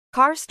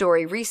Car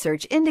Story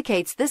research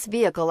indicates this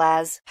vehicle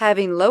as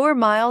having lower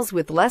miles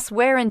with less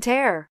wear and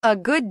tear. A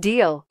good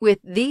deal with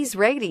these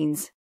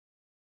ratings.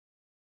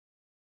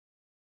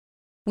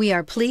 We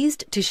are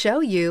pleased to show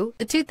you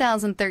the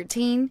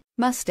 2013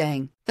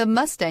 Mustang. The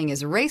Mustang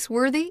is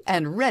race-worthy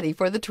and ready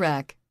for the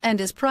track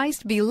and is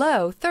priced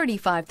below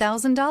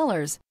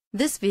 $35,000.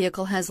 This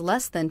vehicle has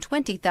less than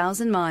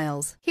 20,000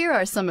 miles. Here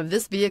are some of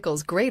this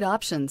vehicle's great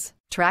options: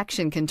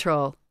 traction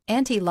control,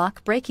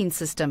 anti-lock braking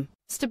system,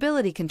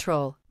 stability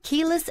control,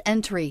 keyless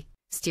entry,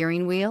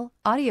 steering wheel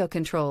audio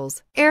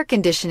controls, air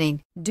conditioning,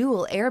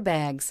 dual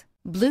airbags,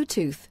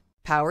 Bluetooth,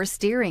 power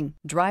steering,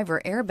 driver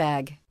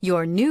airbag.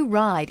 Your new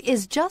ride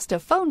is just a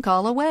phone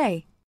call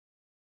away.